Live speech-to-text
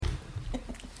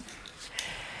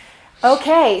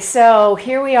Okay, so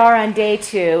here we are on day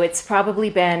 2. It's probably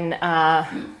been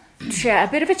a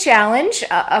bit of a challenge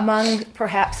among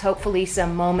perhaps, hopefully,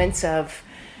 some moments of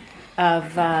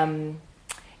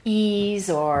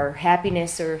ease or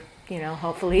happiness or,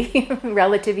 hopefully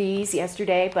relative ease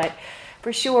yesterday. But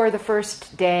for sure, the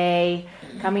first day,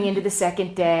 coming into the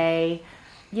second day,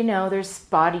 there's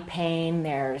body pain,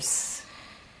 there's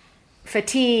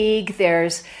fatigue,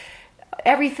 there's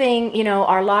everything.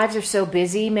 Our lives are so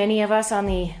busy, many of us on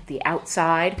the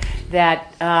outside,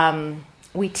 that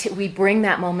we bring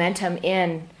that momentum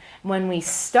in. When we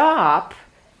stop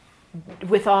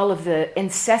with all of the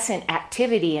incessant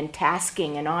activity and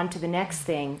tasking and on to the next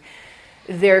thing,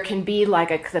 there can be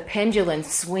like the pendulum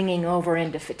swinging over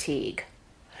into fatigue,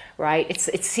 right?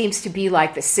 It seems to be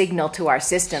like the signal to our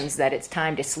systems that it's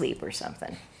time to sleep or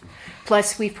something.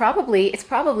 Plus, it's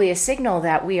probably a signal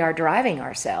that we are driving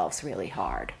ourselves really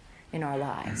hard in our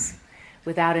lives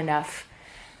without enough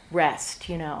rest,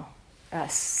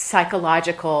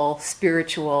 psychological,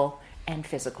 spiritual, and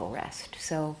physical rest.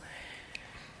 So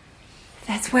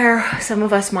that's where some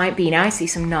of us might be. Now I see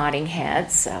some nodding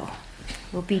heads, so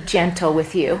we'll be gentle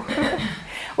with you.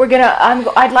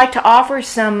 I'd like to offer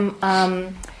some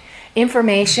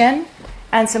information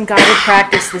and some guided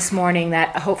practice this morning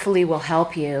that hopefully will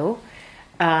help you,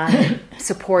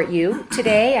 support you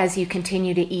today as you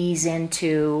continue to ease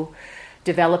into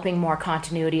developing more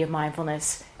continuity of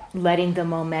mindfulness, letting the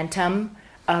momentum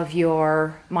of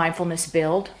your mindfulness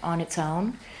build on its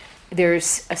own.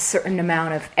 There's a certain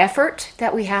amount of effort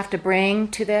that we have to bring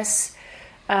to this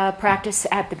practice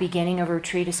at the beginning of a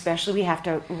retreat, especially. We have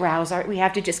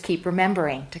to just keep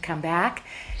remembering to come back,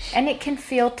 and it can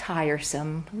feel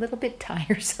tiresome, a little bit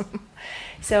tiresome.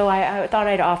 So I thought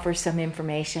I'd offer some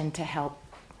information to help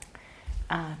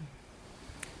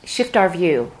shift our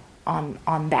view on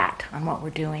what we're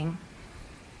doing.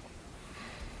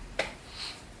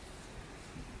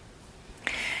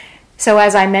 So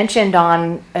as I mentioned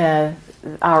on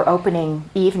our opening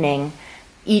evening,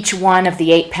 each one of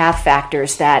the 8 path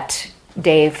factors that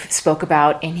Dave spoke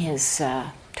about in his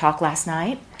talk last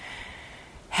night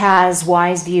has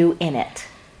wise view in it.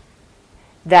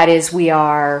 That is, we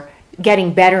are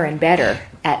getting better and better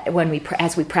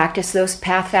as we practice those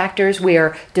path factors. We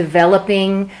are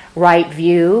developing right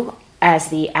view as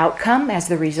the outcome, as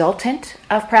the resultant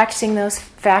of practicing those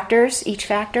factors, each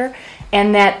factor,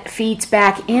 and that feeds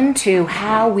back into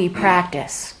how we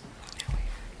practice.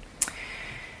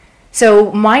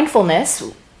 So mindfulness,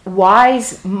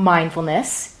 wise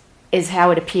mindfulness, is how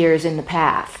it appears in the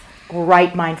path.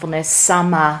 Right mindfulness,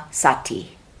 samma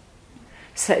sati.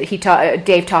 So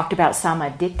Dave talked about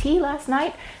samaditi last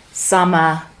night.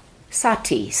 Samma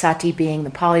sati being the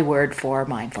Pali word for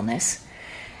mindfulness.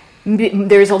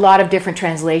 There's a lot of different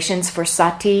translations for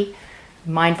sati,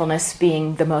 mindfulness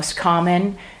being the most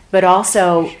common, but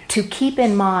also to keep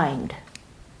in mind.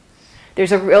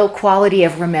 There's a real quality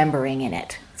of remembering in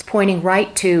it. It's pointing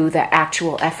right to the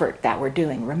actual effort that we're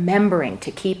doing, remembering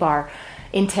to keep our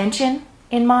intention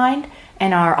in mind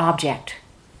and our object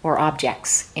or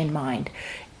objects in mind.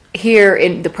 Here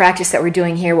in the practice that we're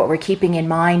doing here, what we're keeping in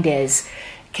mind is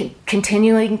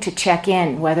continuing to check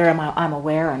in whether I'm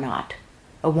aware or not,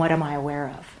 or what am I aware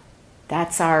of.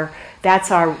 That's our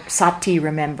sati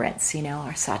remembrance,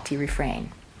 our sati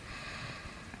refrain.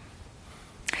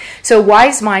 So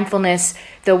wise mindfulness,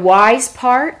 the wise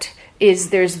part is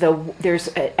there's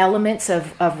elements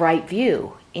of right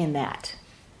view in that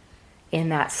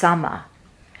samma.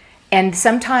 And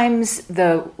sometimes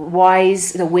the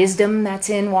wisdom that's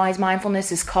in wise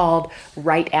mindfulness is called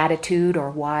right attitude or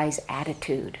wise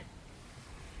attitude.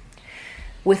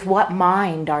 With what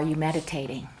mind are you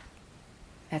meditating?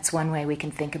 That's one way we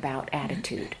can think about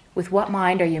attitude. With what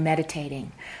mind are you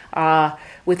meditating?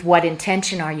 With what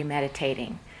intention are you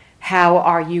meditating? How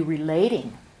are you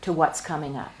relating to what's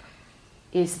coming up?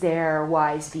 Is there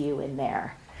wise view in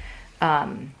there?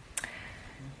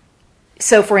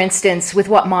 So, for instance, with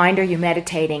what mind are you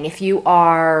meditating? If you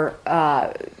are,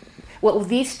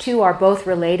 these two are both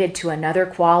related to another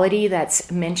quality that's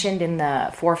mentioned in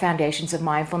the 4 foundations of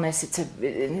mindfulness.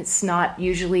 It's not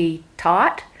usually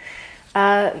taught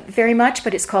very much,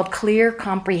 but it's called clear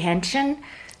comprehension,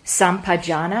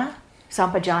 sampajano.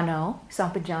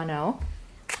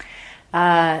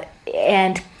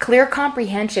 And clear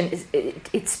comprehension,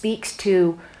 it speaks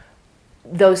to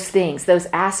those things, those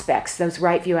aspects, those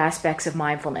right view aspects of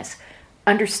mindfulness.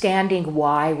 Understanding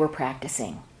why we're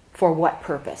practicing. For what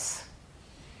purpose?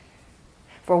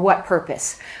 For what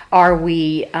purpose are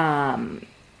we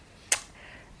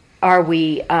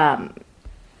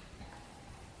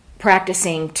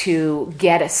practicing to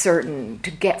get a certain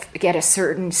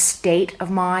state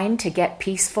of mind, to get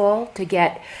peaceful, to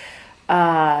get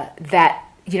that,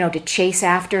 to chase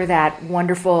after that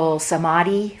wonderful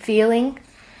samadhi feeling?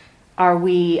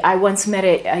 I once met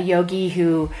a yogi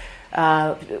who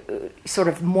sort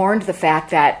of mourned the fact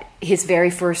that his very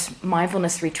first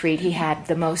mindfulness retreat, he had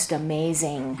the most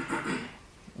amazing,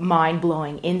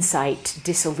 mind-blowing insight,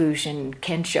 disillusion,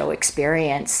 kensho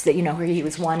experience that, where he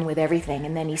was one with everything,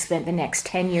 and then he spent the next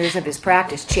 10 years of his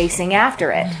practice chasing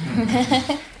after it.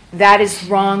 That is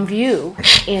wrong view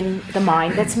in the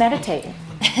mind that's meditating.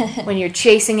 When you're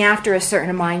chasing after a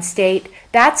certain mind state,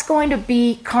 that's going to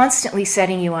be constantly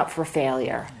setting you up for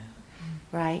failure,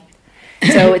 right?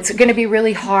 So it's going to be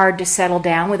really hard to settle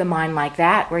down with a mind like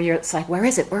that, where it's like, where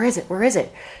is it? Where is it? Where is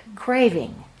it?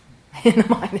 Craving in the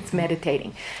mind that's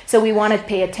meditating. So we want to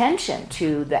pay attention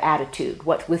to the attitude,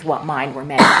 with what mind we're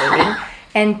meditating,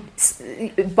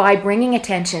 and by bringing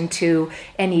attention to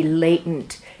any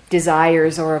latent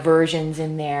desires or aversions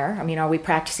in there. Are we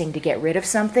practicing to get rid of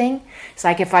something? It's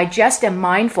like, if I just am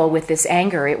mindful with this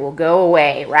anger, it will go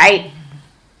away, right?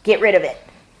 Get rid of it.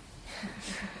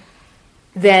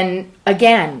 Then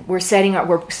again, we're setting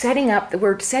up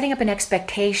an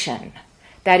expectation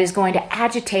that is going to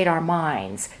agitate our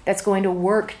minds, that's going to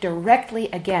work directly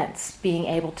against being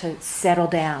able to settle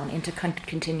down into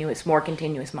more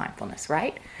continuous mindfulness,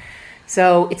 right?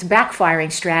 So it's a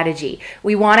backfiring strategy.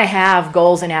 We want to have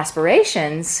goals and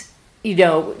aspirations,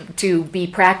 to be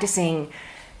practicing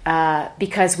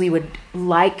because we would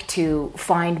like to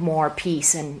find more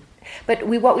peace. But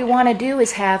what we want to do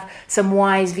is have some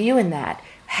wise view in that.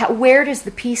 Where does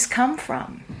the peace come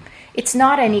from? It's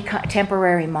not any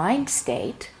temporary mind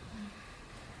state.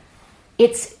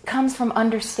 It comes from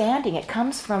understanding. It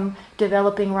comes from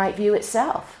developing right view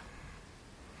itself.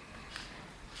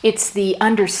 It's the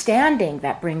understanding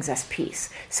that brings us peace.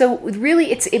 So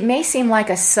really, it may seem like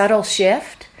a subtle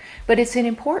shift, but it's an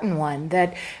important one,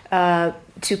 that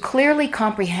to clearly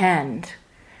comprehend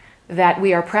that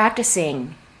we are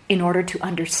practicing in order to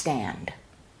understand.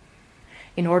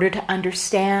 In order to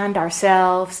understand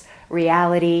ourselves,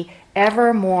 reality,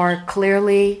 ever more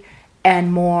clearly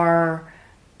and more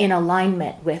in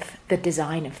alignment with the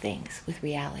design of things, with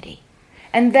reality.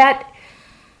 And that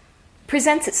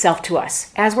presents itself to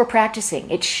us as we're practicing.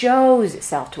 It shows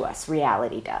itself to us,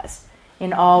 reality does,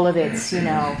 in all of its,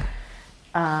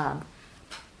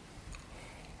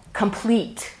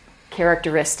 complete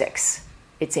characteristics.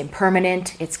 It's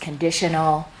impermanent, it's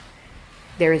conditional.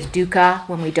 There is dukkha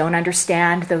when we don't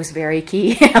understand those very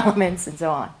key elements, and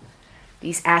so on.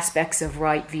 These aspects of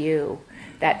right view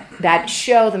that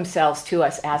show themselves to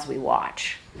us as we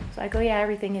watch. It's like, oh yeah,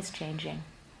 everything is changing.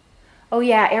 Oh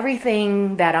yeah,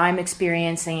 everything that I'm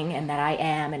experiencing and that I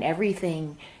am and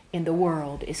everything in the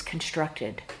world is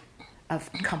constructed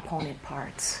of component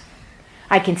parts.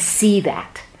 I can see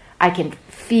that. I can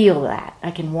feel that. I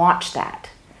can watch that.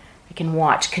 I can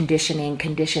watch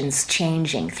conditions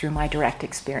changing through my direct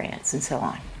experience, and so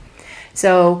on.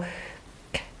 So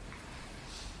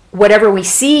whatever we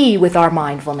see with our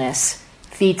mindfulness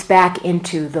feeds back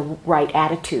into the right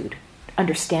attitude,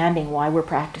 understanding why we're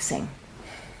practicing.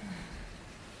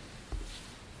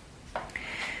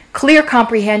 Clear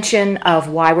comprehension of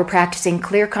why we're practicing,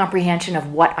 clear comprehension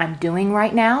of what I'm doing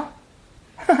right now.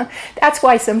 That's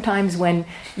why sometimes when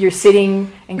you're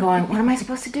sitting and going, what am I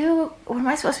supposed to do? What am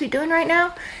I supposed to be doing right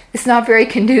now? It's not very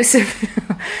conducive.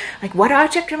 Like, what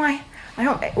object am I?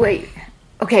 Wait.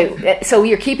 Okay, so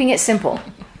you're keeping it simple.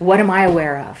 What am I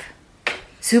aware of?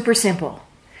 Super simple.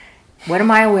 What am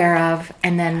I aware of?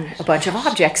 And then a bunch of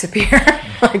objects appear.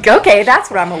 Like, okay, that's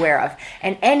what I'm aware of.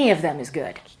 And any of them is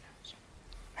good.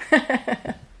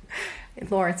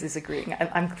 Lawrence is agreeing.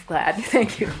 I'm glad.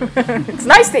 Thank you. It's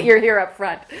nice that you're here up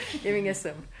front, giving us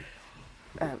some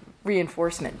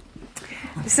reinforcement.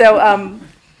 So,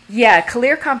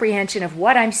 clear comprehension of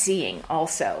what I'm seeing.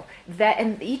 Also,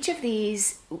 and each of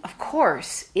these, of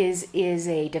course, is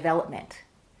a development.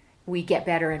 We get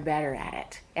better and better at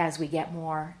it as we get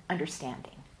more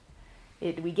understanding.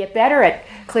 We get better at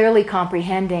clearly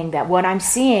comprehending that what I'm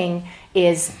seeing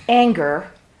is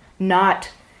anger, not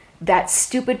that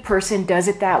stupid person does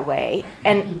it that way,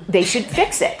 and they should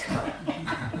fix it.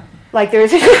 Like,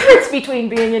 there's a difference between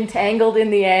being entangled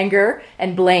in the anger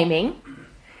and blaming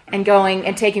and going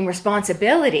and taking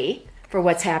responsibility for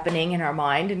what's happening in our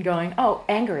mind and going, oh,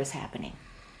 anger is happening.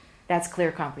 That's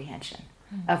clear comprehension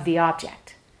of the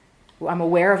object. I'm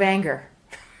aware of anger.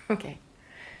 Okay.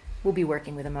 We'll be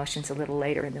working with emotions a little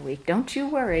later in the week. Don't you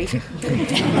worry. We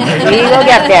will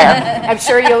get there. I'm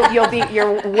sure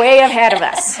you're way ahead of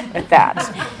us at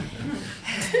that.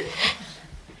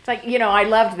 It's like, I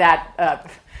loved that.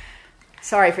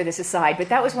 Sorry for this aside, but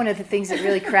that was one of the things that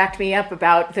really cracked me up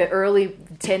about the early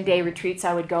 10-day retreats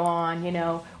I would go on,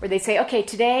 where they'd say, okay,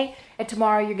 today and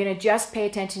tomorrow you're going to just pay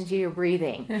attention to your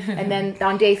breathing. And then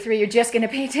on day 3, you're just going to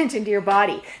pay attention to your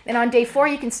body. Then on day 4,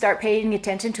 you can start paying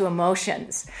attention to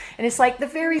emotions. And it's like the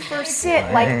very first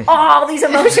sit, like all these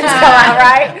emotions come out,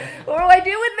 right? What do I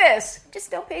do with this? Just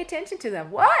don't pay attention to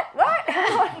them. What?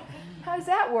 How does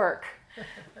that work?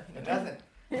 It doesn't.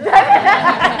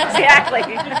 Exactly.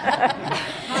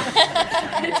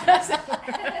 It doesn't.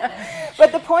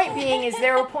 But the point being is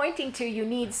they were pointing to you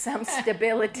need some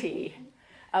stability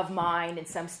of mind and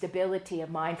some stability of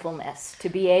mindfulness to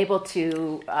be able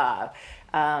to,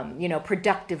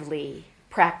 productively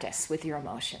practice with your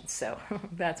emotions. So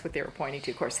that's what they were pointing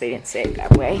to. Of course, they didn't say it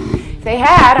that way. If they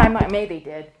had, maybe they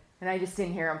did. And I just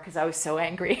didn't hear them because I was so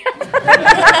angry.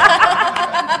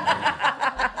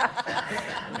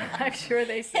 I'm sure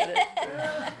they said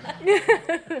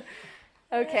it.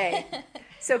 Okay.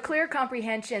 So clear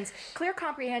comprehension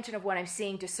of what I'm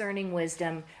seeing, discerning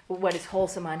wisdom, what is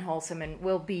wholesome, unwholesome, and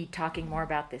we'll be talking more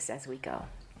about this as we go.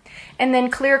 And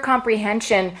then clear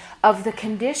comprehension of the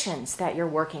conditions that you're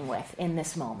working with in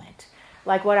this moment.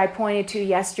 Like what I pointed to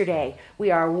yesterday, we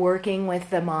are working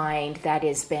with the mind that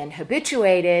has been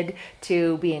habituated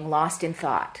to being lost in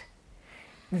thought.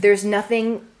 There's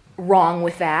nothing wrong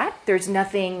with that. There's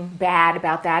nothing bad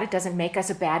about that. It doesn't make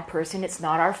us a bad person. It's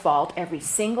not our fault. Every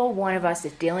single one of us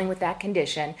is dealing with that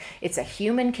condition. It's a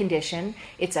human condition.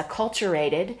 It's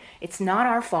acculturated. It's not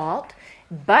our fault,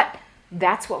 but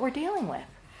that's what we're dealing with.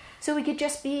 So we could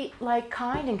just be like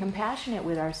kind and compassionate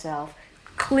with ourselves,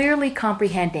 clearly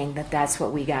comprehending that that's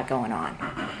what we got going on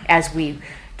as we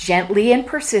gently and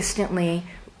persistently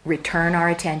return our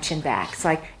attention back. It's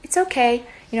like, it's okay.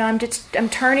 I'm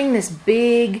turning this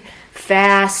big,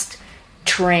 fast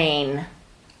train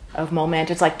of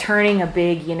momentum. It's like turning a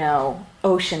big,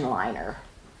 ocean liner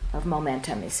of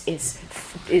momentum is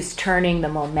turning the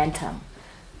momentum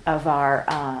of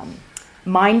our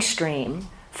mind stream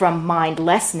from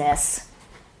mindlessness,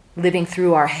 living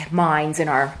through our minds and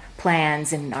our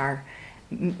plans and our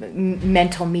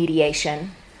mental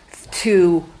mediation,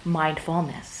 to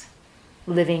mindfulness,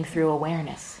 living through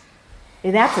awareness.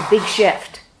 And that's a big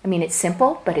shift. It's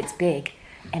simple, but it's big,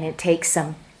 and it takes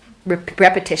some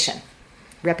repetition.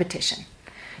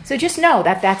 So just know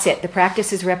that that's it. The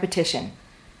practice is repetition.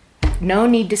 No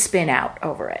need to spin out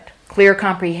over it. Clear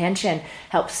comprehension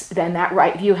helps, then that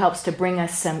right view helps to bring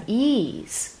us some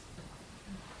ease.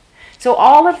 So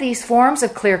all of these forms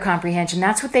of clear comprehension,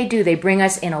 that's what they do. They bring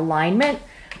us in alignment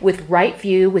with right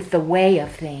view, with the way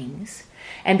of things.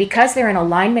 And because they're in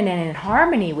alignment and in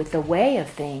harmony with the way of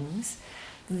things,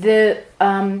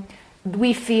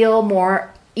 we feel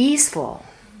more easeful.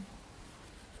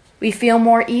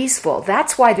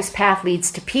 That's why this path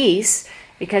leads to peace,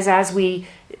 because as we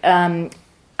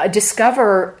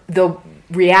discover the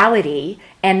reality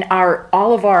and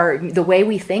the way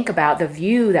we think about the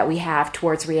view that we have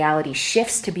towards reality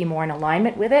shifts to be more in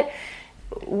alignment with it,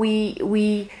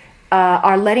 we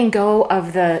are letting go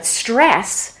of the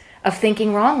stress of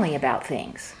thinking wrongly about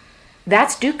things.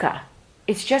 That's dukkha.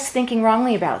 It's just thinking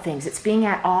wrongly about things. It's being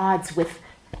at odds with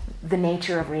the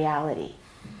nature of reality.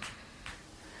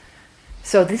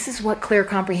 So this is what clear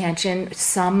comprehension,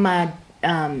 sampajano,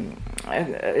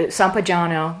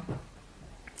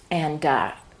 and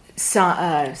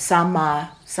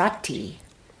sammasati,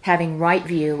 having right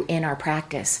view in our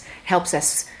practice, helps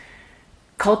us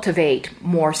cultivate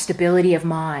more stability of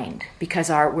mind because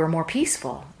we're more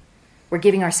peaceful. We're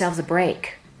giving ourselves a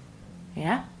break.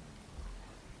 Yeah?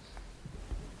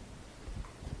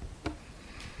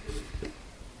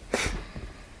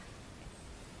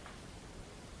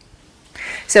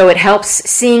 So it helps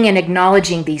seeing and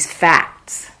acknowledging these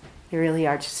facts. They really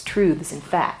are just truths and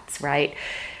facts, right?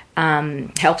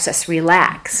 Helps us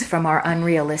relax from our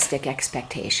unrealistic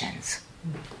expectations.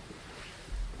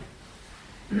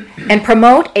 And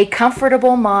promote a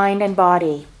comfortable mind and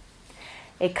body.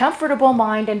 A comfortable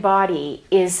mind and body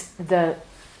is the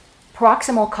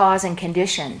proximal cause and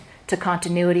condition to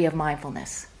continuity of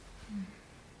mindfulness. I'm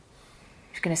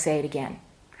just going to say it again.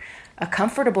 A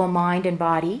comfortable mind and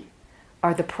body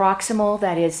are the proximal,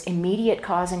 that is, immediate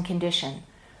cause and condition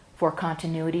for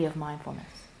continuity of mindfulness.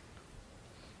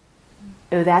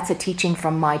 That's a teaching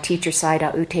from my teacher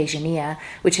Sayadaw U Tejaniya,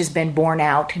 which has been borne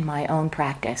out in my own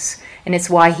practice. And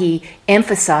it's why he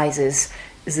emphasizes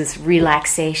this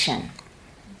relaxation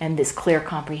and this clear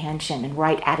comprehension and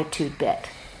right attitude bit.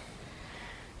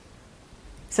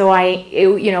 So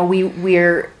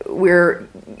we're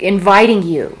inviting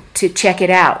you to check it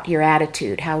out, your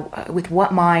attitude. With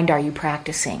what mind are you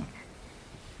practicing?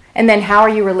 And then how are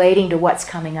you relating to what's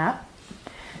coming up?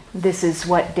 This is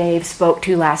what Dave spoke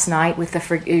to last night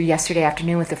yesterday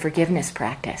afternoon with the forgiveness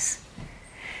practice.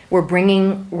 We're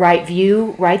bringing right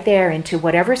view right there into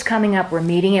whatever's coming up. We're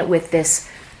meeting it with this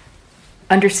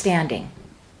understanding.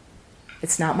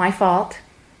 It's not my fault.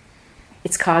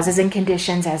 It's causes and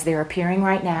conditions as they're appearing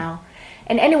right now.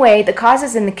 And anyway, the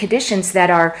causes and the conditions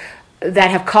that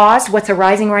have caused what's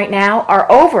arising right now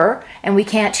are over, and we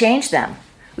can't change them.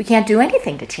 We can't do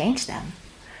anything to change them.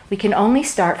 We can only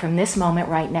start from this moment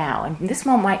right now. And in this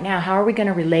moment right now, how are we going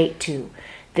to relate to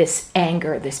this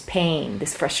anger, this pain,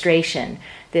 this frustration,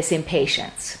 this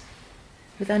impatience?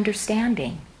 With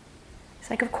understanding. It's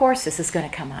like, of course this is going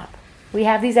to come up. We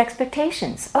have these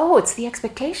expectations. Oh, it's the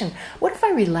expectation. What if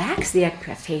I relax the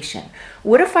expectation?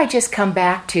 What if I just come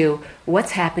back to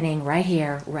what's happening right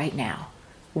here, right now?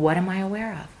 What am I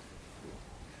aware of?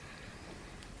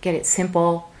 Get it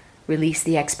simple, release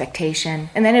the expectation,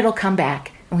 and then it'll come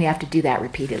back, and we have to do that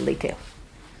repeatedly too.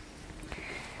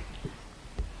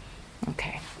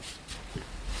 Okay.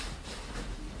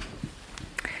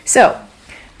 So,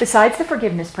 besides the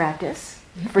forgiveness practice,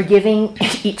 forgiving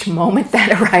each moment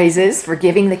that arises,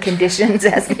 forgiving the conditions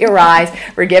as they arise,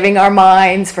 forgiving our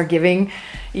minds, forgiving,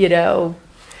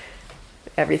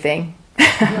 everything,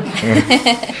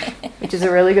 which is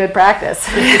a really good practice.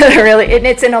 And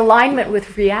it's in alignment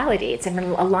with reality. It's in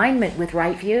alignment with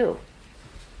right view.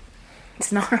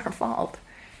 It's not our fault.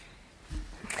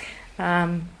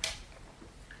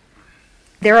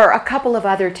 There are a couple of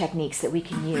other techniques that we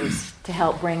can use to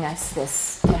help bring us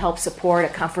this, to help support a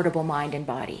comfortable mind and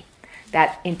body.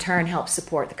 That in turn helps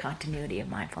support the continuity of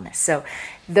mindfulness. So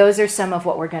those are some of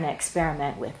what we're going to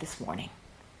experiment with this morning.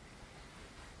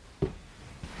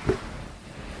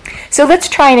 So let's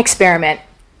try an experiment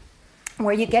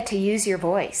where you get to use your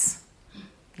voice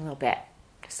a little bit,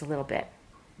 just a little bit.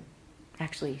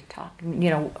 Actually talk,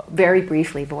 very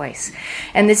briefly voice.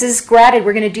 And this is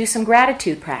we're going to do some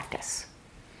gratitude practice.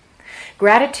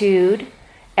 Gratitude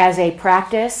as a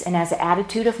practice and as an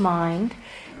attitude of mind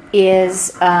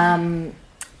is a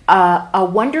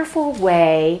wonderful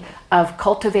way of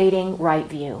cultivating right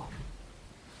view.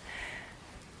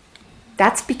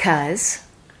 That's because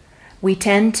we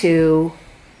tend to,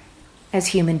 as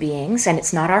human beings, and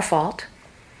it's not our fault,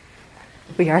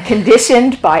 we are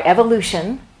conditioned by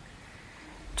evolution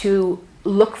to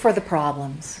look for the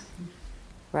problems,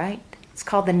 right? It's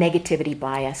called the negativity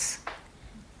bias.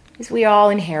 Because we all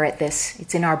inherit this.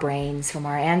 It's in our brains from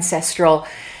our ancestral,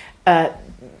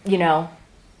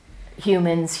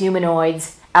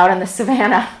 humanoids out on the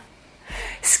savannah.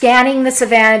 Scanning the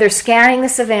savannah. They're scanning the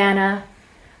savannah.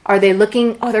 Are they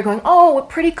looking? Oh, they're going, oh, what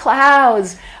pretty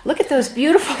clouds. Look at those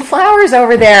beautiful flowers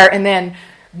over there. And then,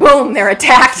 boom, they're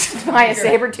attacked by a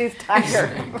saber-toothed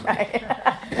tiger. Right?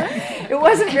 It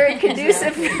wasn't very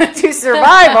conducive to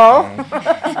survival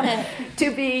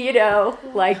to be,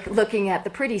 like looking at the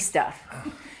pretty stuff.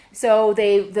 So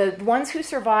the ones who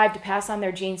survived to pass on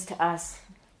their genes to us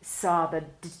saw the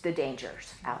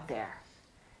dangers out there.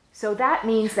 So that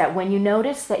means that when you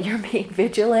notice that you're being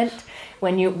vigilant,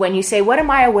 when you say, what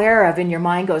am I aware of? And your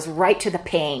mind goes right to the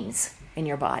pains in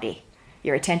your body.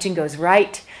 Your attention goes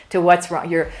right to what's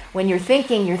wrong. When you're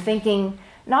thinking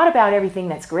not about everything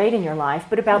that's great in your life,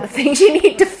 but about the things you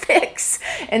need to fix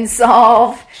and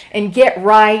solve and get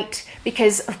right.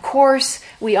 Because, of course,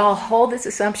 we all hold this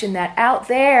assumption that out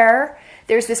there's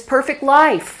this perfect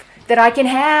life that I can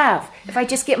have if I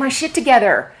just get my shit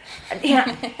together.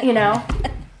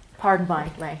 Pardon my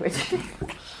language.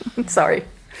 Sorry.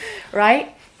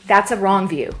 Right? That's a wrong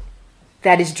view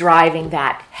that is driving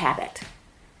that habit.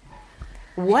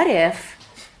 What if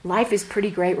life is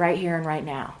pretty great right here and right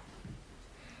now?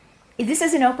 This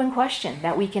is an open question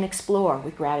that we can explore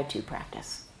with gratitude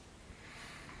practice.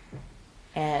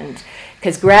 And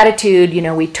because gratitude,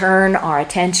 we turn our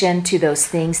attention to those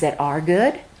things that are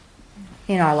good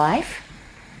in our life.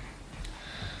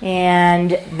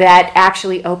 And that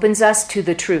actually opens us to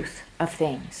the truth of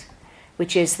things,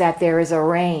 which is that there is a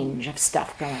range of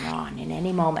stuff going on in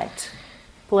any moment.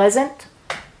 Pleasant,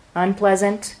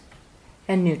 unpleasant,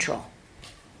 and neutral.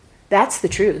 That's the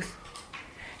truth.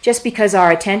 Just because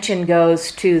our attention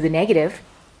goes to the negative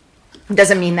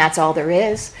doesn't mean that's all there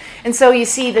is. And so you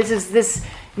see, this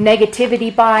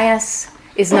negativity bias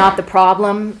is not the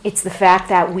problem. It's the fact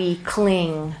that we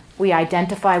cling, we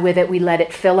identify with it, we let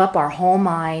it fill up our whole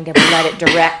mind, and we let it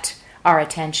direct our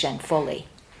attention fully.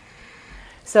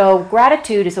 So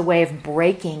gratitude is a way of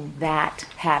breaking that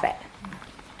habit.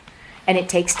 And it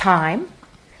takes time.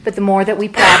 But the more that we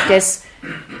practice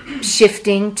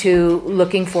shifting to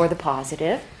looking for the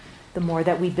positive, the more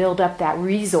that we build up that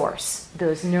resource,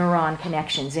 those neuron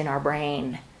connections in our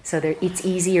brain, so that it's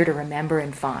easier to remember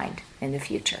and find in the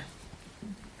future.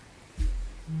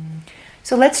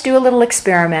 So let's do a little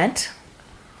experiment.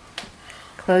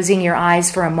 Closing your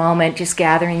eyes for a moment, just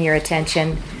gathering your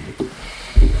attention.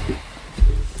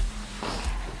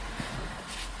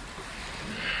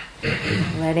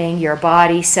 Letting your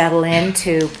body settle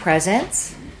into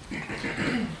presence.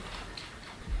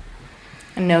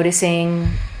 And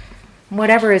noticing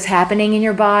whatever is happening in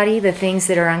your body, the things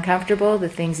that are uncomfortable, the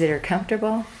things that are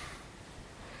comfortable.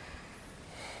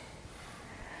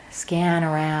 Scan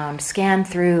around, scan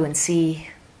through and see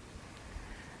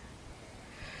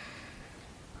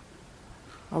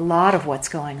a lot of what's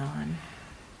going on.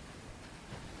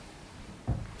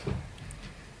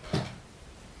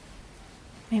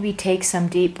 Maybe take some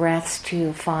deep breaths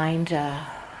to find a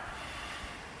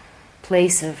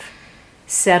place of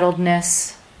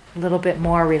settledness, a little bit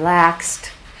more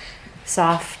relaxed,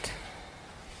 soft.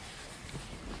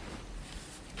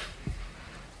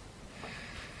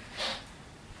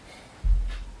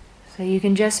 So you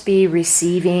can just be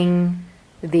receiving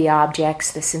the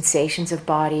objects, the sensations of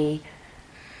body,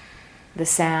 the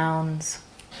sounds,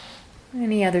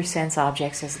 any other sense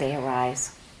objects as they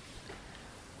arise.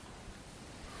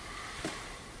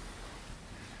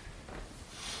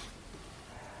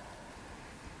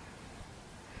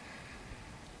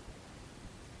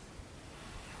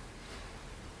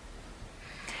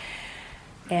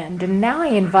 And now I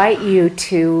invite you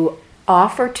to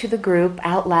offer to the group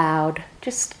out loud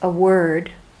just a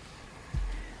word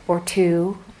or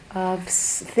two of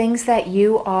things that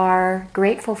you are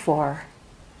grateful for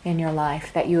in your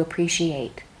life, that you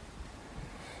appreciate.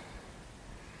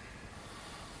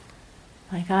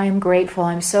 Like, I am grateful,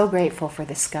 I'm so grateful for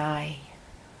the sky.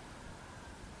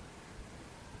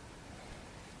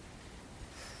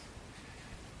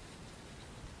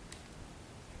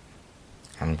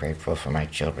 I'm grateful for my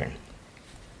children.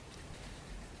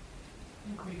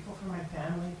 I'm grateful for my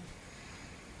family.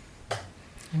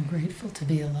 I'm grateful to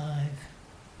be alive.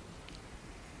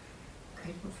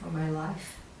 Grateful for my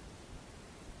life.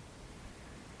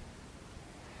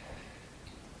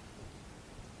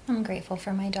 I'm grateful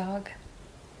for my dog.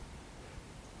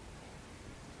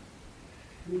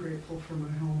 I'm grateful for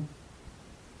my home.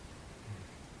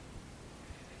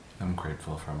 I'm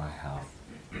grateful for my health.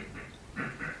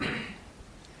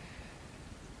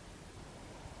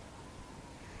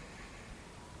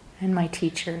 And my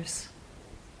teachers.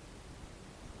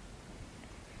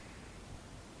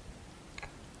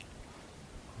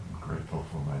 I'm grateful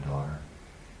for my daughter.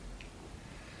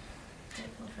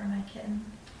 Grateful for my kitten.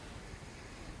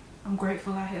 I'm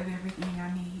grateful I have everything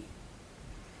I need.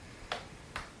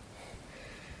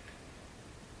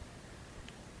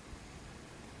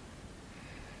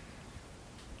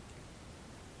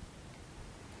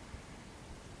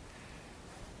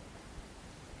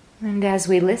 And as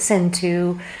we listen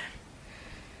to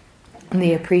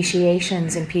the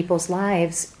appreciations in people's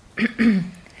lives,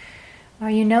 are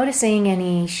you noticing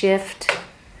any shift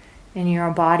in your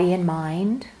body and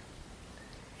mind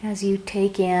as you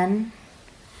take in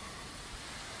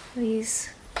these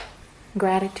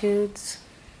gratitudes?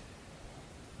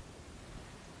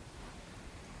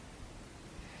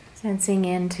 Sensing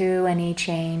into any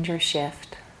change or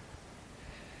shift.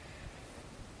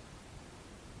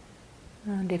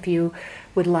 And if you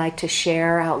would like to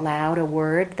share out loud a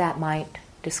word that might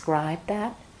describe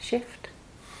that shift.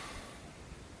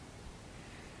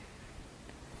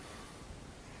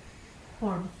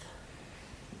 Warmth.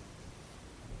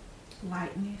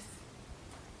 Lightness.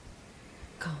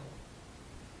 Calm.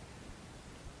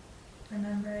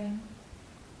 Remembering.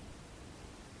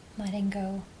 Letting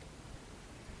go.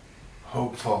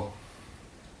 Hopeful.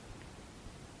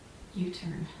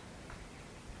 U-turn.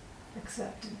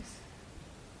 Acceptance.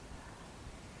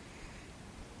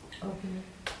 Open.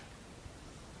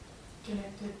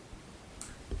 Connected.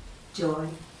 Joy.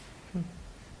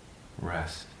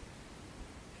 Rest.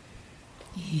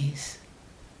 Ease.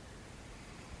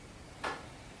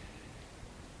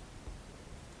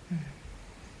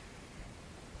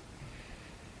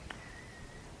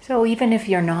 So even if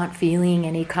you're not feeling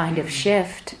any kind of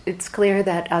shift, it's clear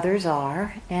that others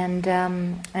are,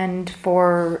 and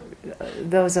for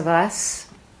those of us,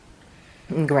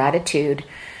 in gratitude,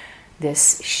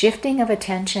 this shifting of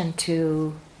attention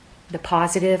to the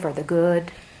positive or the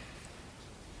good,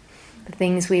 the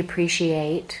things we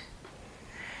appreciate,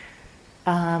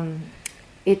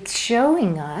 it's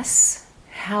showing us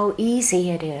how easy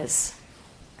it is,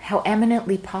 how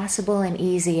eminently possible and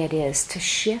easy it is to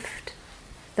shift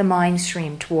the mind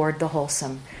stream toward the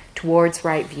wholesome, towards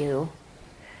right view,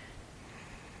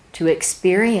 to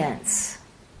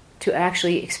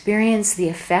actually experience the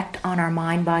effect on our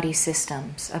mind-body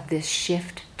systems of this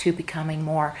shift to becoming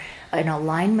more in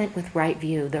alignment with right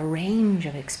view, the range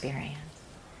of experience.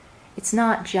 It's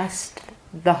not just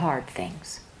the hard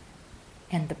things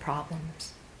and the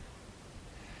problems.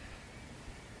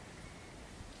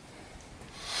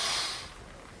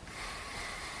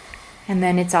 And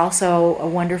then it's also a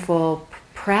wonderful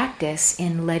practice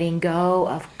in letting go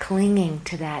of clinging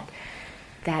to that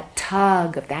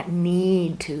tug, of that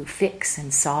need to fix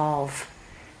and solve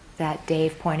that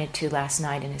Dave pointed to last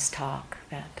night in his talk,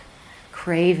 that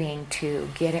craving to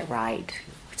get it right,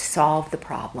 solve the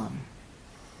problem.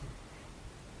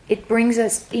 It brings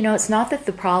us, it's not that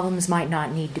the problems might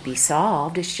not need to be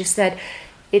solved, it's just that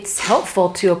it's helpful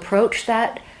to approach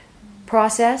that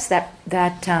process,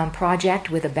 that project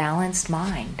with a balanced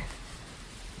mind.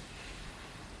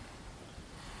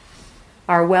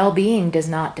 Our well-being does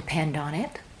not depend on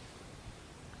it.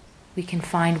 We can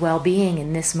find well-being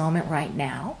in this moment right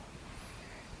now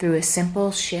through a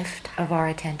simple shift of our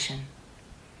attention.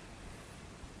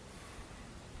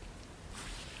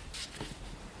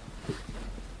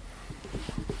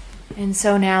 And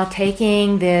so now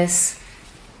taking this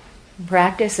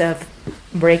practice of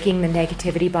breaking the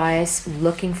negativity bias,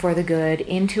 looking for the good,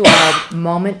 into our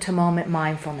moment-to-moment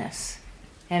mindfulness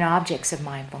and objects of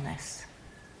mindfulness.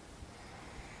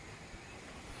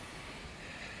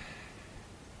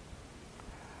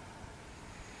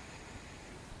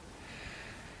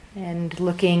 And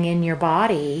looking in your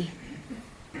body,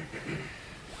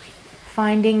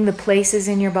 finding the places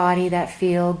in your body that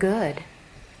feel good.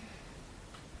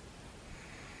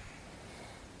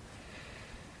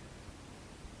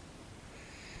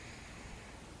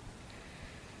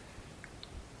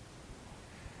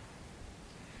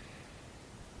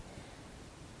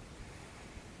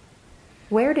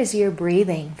 Where does your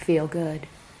breathing feel good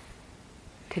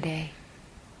today?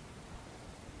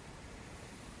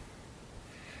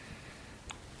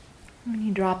 When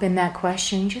you drop in that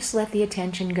question, just let the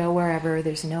attention go wherever.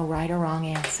 There's no right or wrong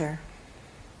answer.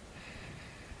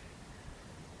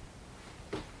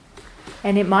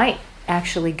 And it might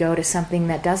actually go to something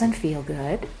that doesn't feel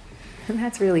good. And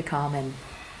that's really common.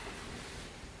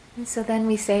 And so then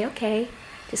we say, okay,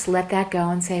 just let that go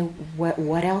and say,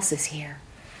 what else is here?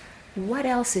 What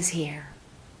else is here?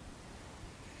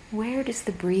 Where does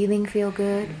the breathing feel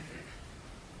good?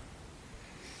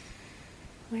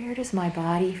 Where does my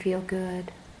body feel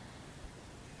good?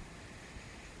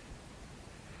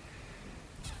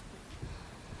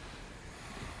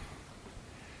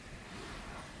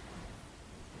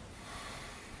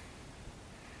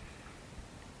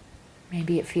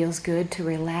 Maybe it feels good to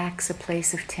relax a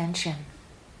place of tension.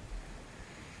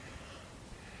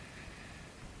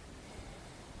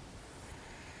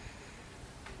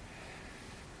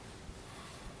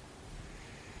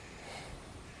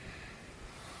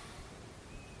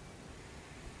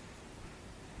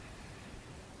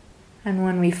 And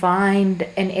when we find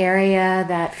an area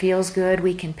that feels good,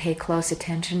 we can pay close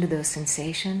attention to those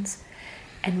sensations,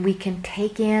 and we can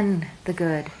take in the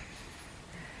good,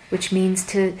 which means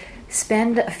to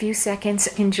spend a few seconds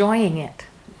enjoying it,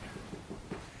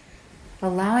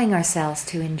 allowing ourselves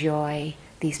to enjoy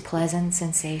these pleasant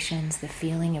sensations, the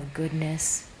feeling of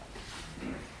goodness,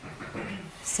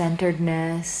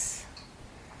 centeredness,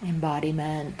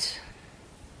 embodiment,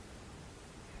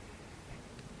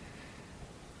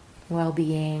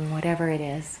 well-being, whatever it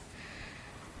is.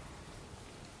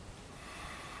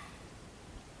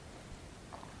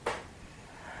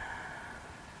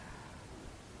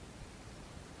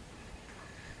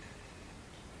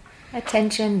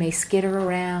 Attention may skitter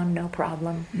around, no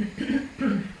problem.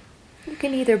 You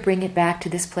can either bring it back to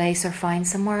this place or find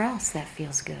somewhere else that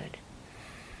feels good.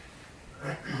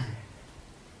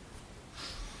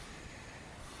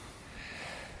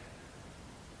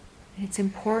 It's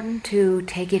important to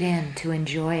take it in, to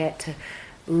enjoy it, to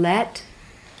let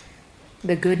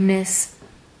the goodness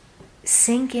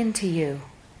sink into you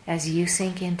as you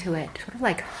sink into it, sort of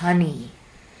like honey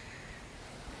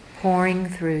pouring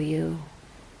through you.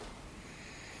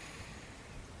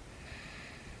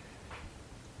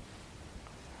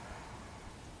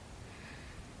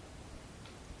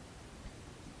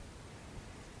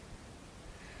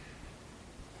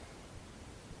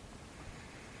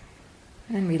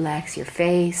 And relax your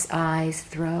face, eyes,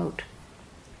 throat.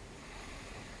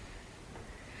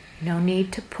 No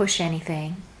need to push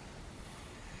anything.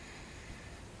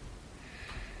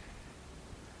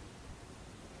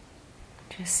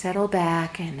 Just settle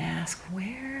back and ask,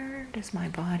 where does my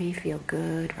body feel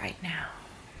good right now?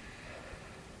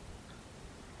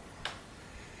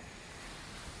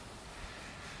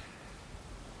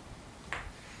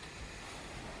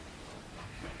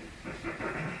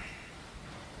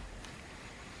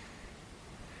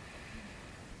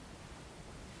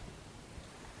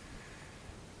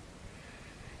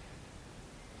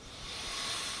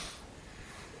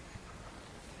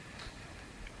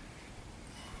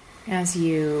 As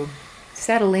you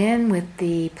settle in with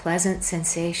the pleasant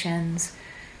sensations,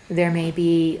 there may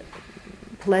be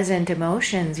pleasant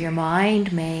emotions. Your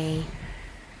mind may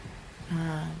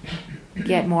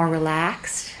get more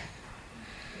relaxed,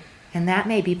 and that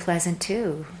may be pleasant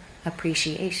too.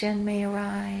 Appreciation may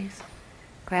arise,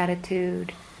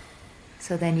 gratitude.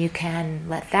 So then you can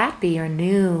let that be your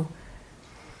new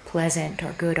pleasant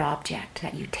or good object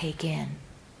that you take in,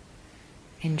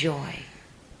 enjoy.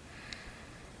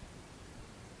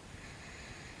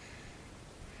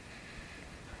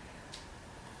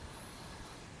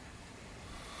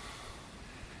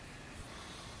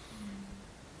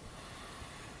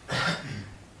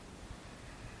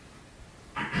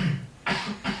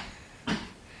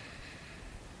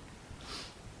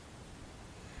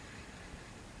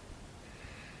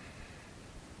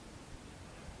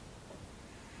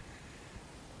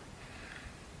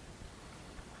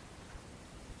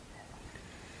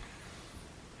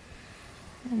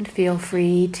 And feel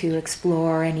free to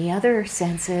explore any other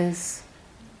senses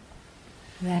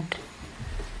that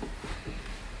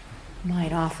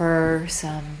might offer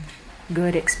some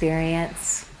good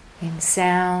experience in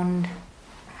sound,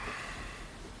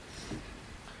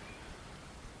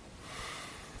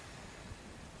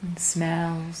 in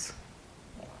smells.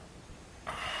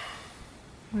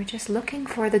 We're just looking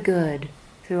for the good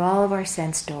through all of our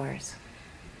sense doors.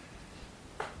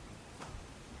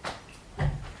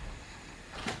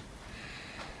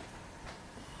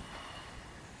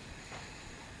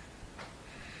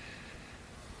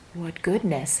 What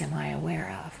goodness am I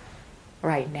aware of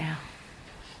right now?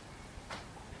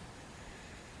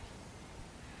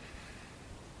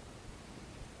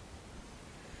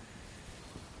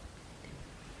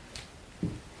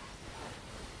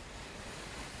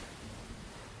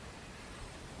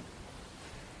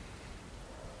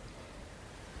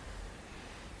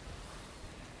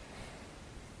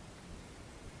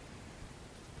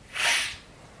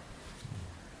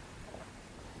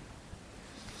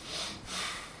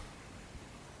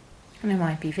 And it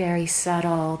might be very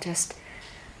subtle, just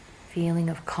feeling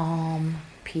of calm,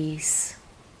 peace,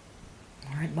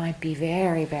 or it might be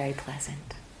very, very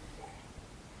pleasant.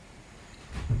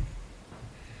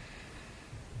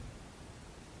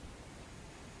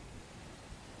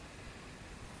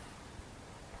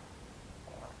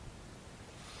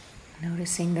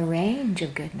 Noticing the range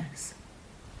of goodness.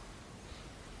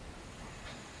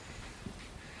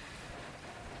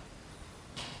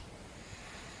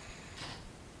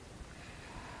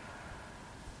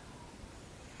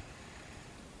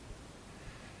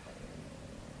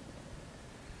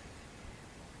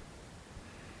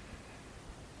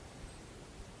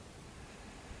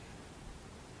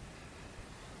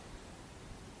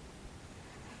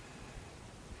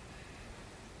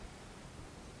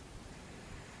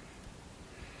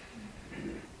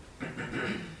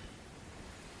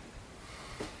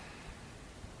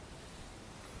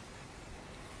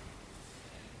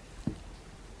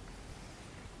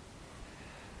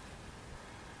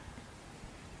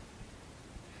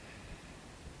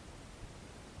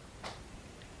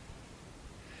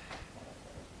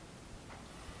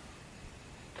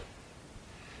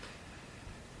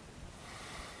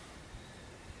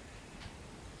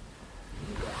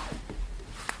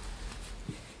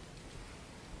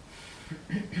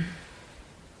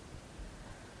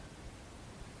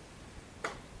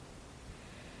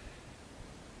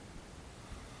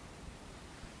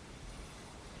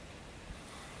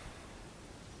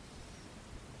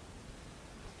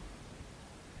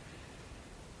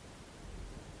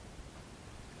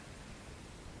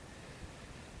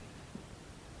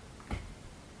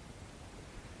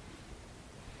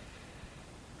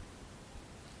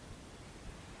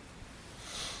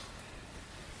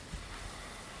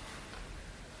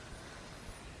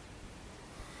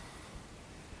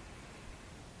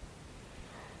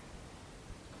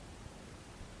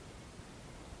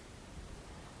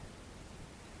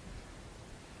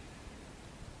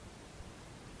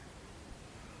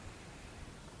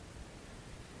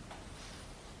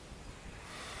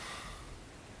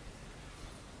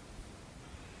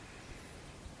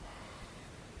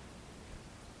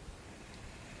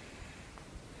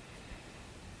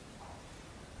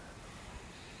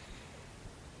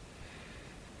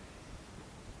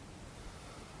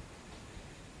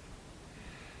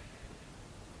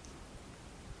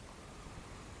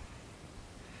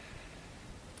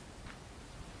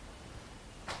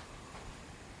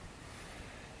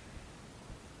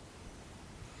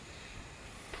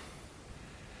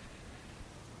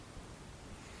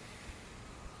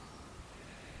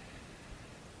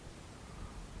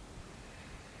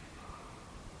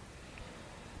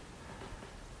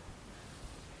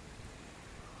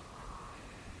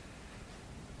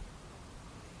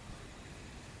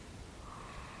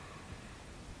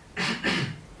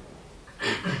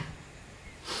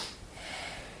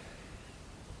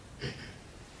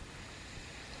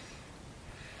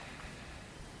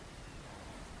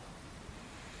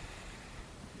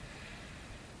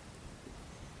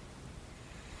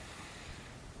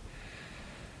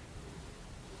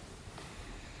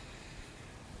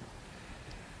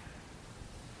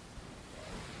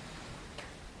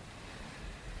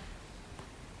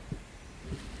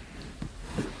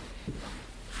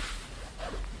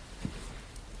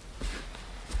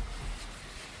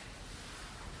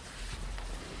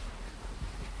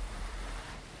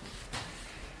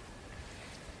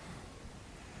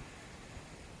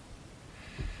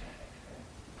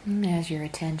 And as your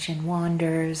attention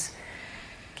wanders,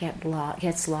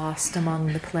 gets lost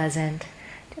among the pleasant,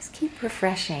 just keep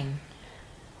refreshing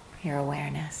your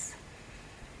awareness.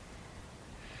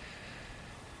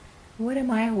 What am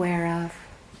I aware of?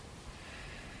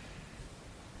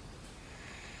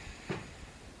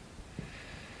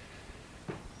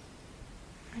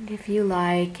 And if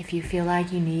you feel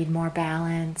like you need more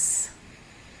balance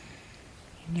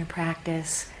in your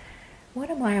practice, what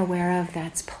am I aware of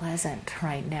that's pleasant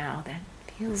right now, that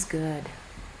feels good?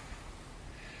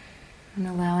 And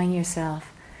allowing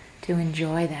yourself to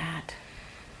enjoy that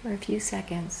for a few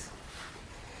seconds.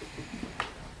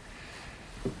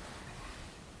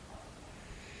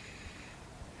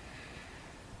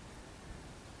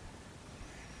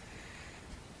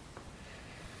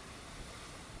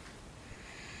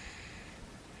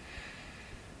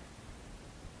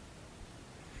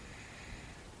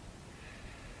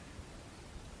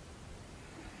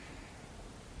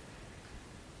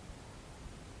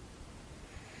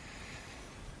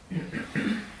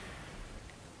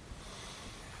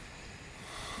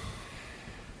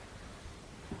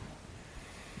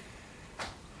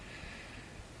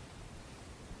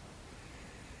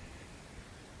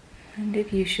 And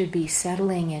if you should be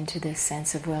settling into this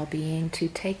sense of well-being, to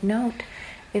take note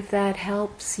if that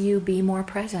helps you be more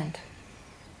present.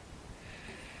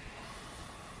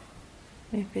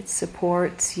 If it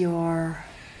supports your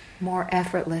more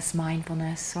effortless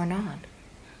mindfulness or not.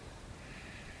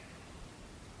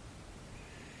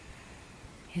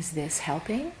 Is this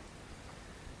helping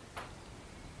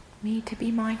me to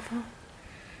be mindful?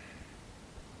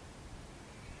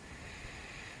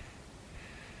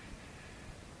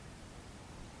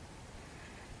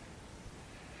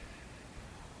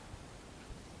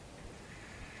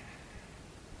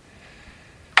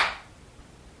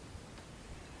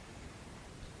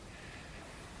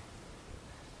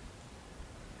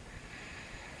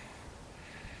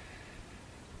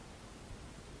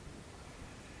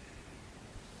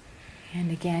 And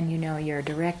again, your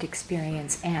direct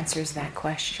experience answers that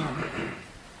question,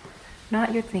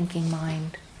 not your thinking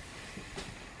mind.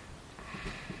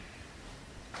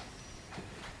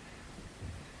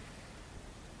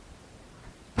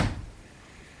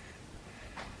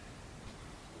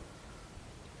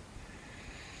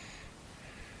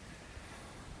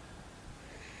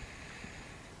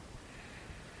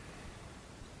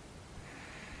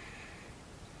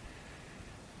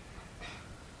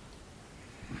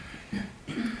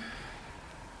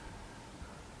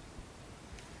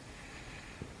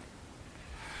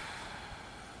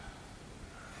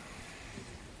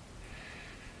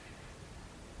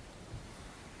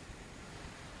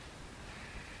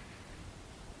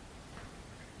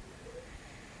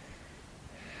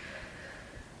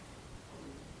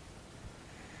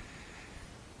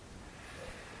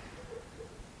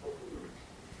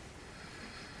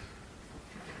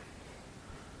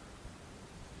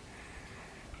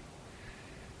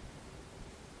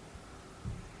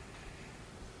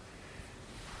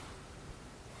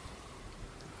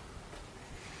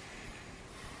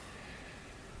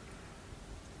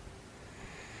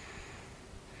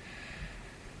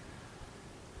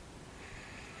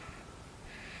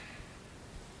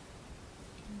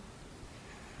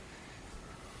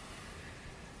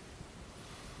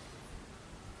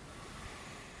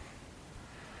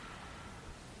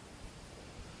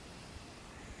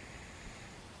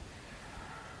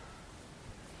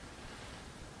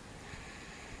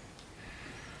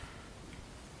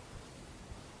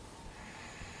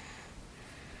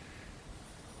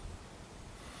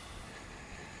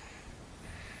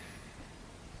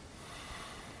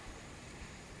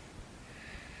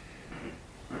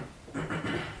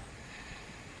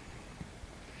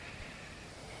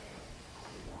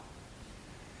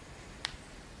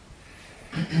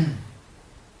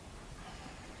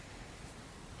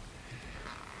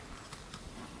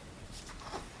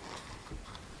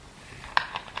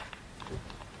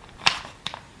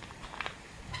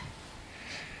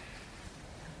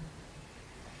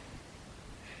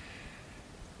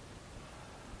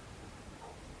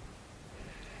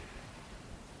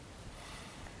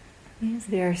 Is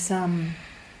there some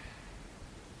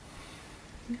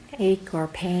ache or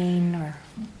pain or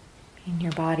in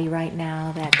your body right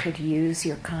now that could use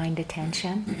your kind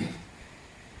attention?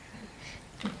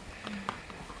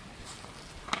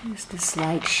 Just a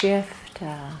slight shift,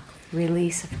 a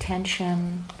release of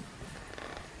tension,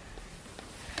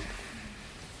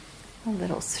 a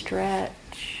little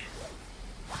stretch.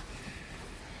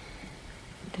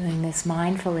 Doing this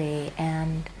mindfully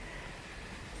and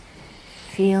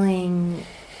feeling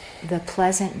the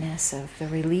pleasantness of the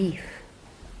relief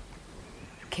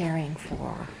of caring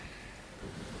for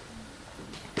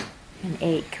an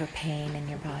ache or pain in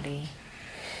your body.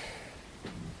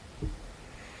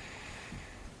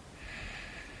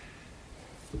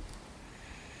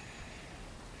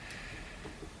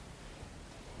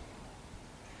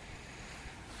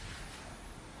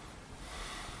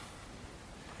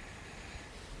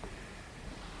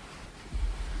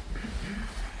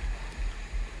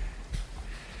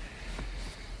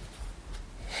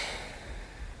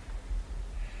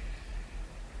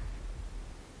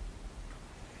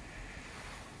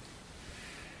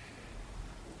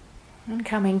 And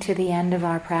coming to the end of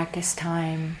our practice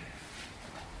time,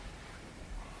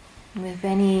 with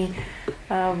any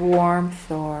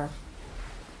warmth or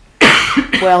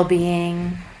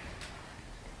well-being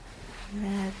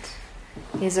that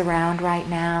is around right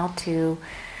now, to,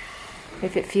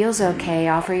 if it feels okay,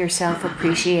 offer yourself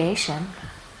appreciation.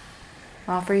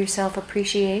 Offer yourself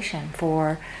appreciation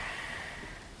for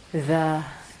the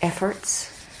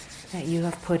efforts that you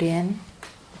have put in.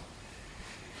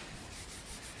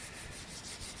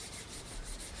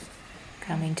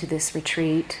 Coming to this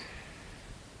retreat,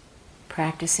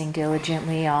 practicing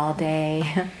diligently all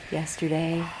day,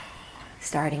 yesterday,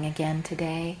 starting again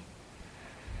today.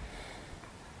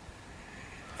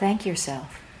 Thank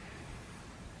yourself.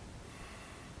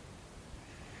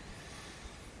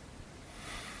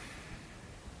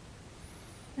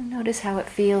 And notice how it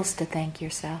feels to thank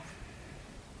yourself.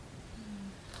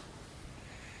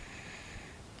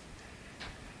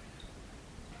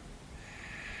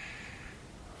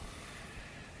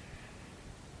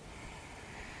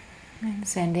 And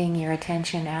sending your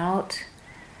attention out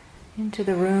into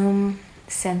the room,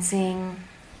 sensing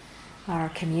our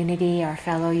community, our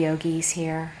fellow yogis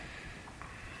here.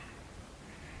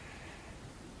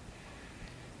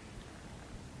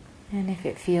 And if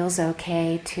it feels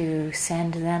okay, to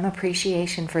send them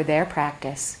appreciation for their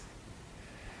practice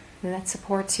that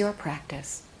supports your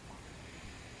practice.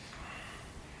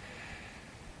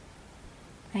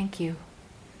 Thank you.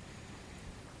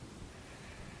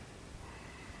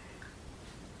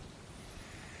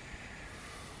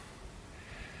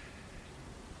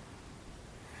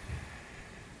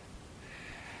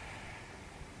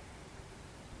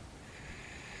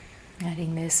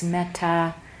 Letting this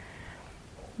metta,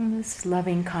 this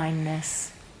loving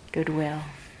kindness, goodwill,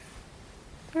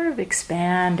 sort of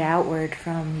expand outward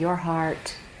from your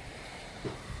heart,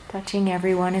 touching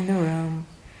everyone in the room,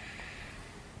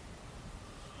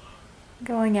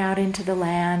 going out into the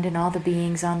land and all the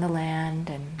beings on the land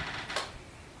and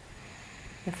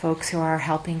the folks who are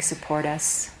helping support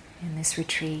us in this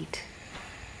retreat,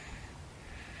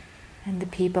 and the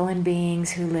people and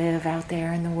beings who live out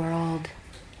there in the world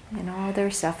in all their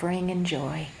suffering and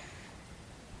joy.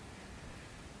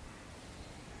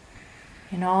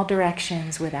 In all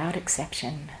directions without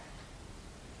exception.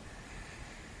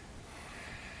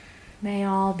 May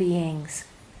all beings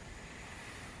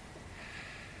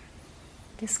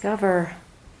discover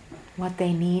what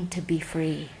they need to be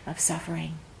free of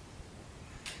suffering.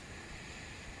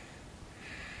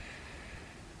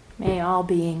 May all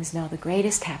beings know the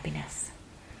greatest happiness,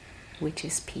 which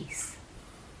is peace.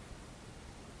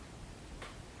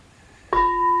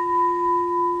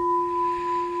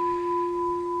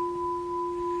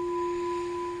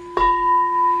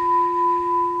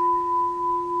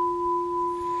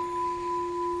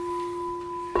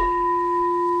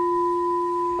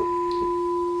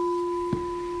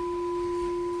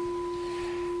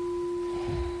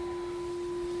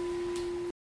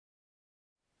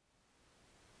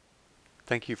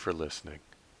 Thank you for listening.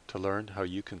 To learn how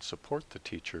you can support the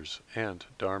teachers and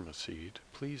Dharma Seed,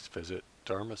 please visit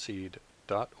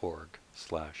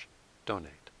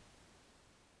dharmaseed.org/donate.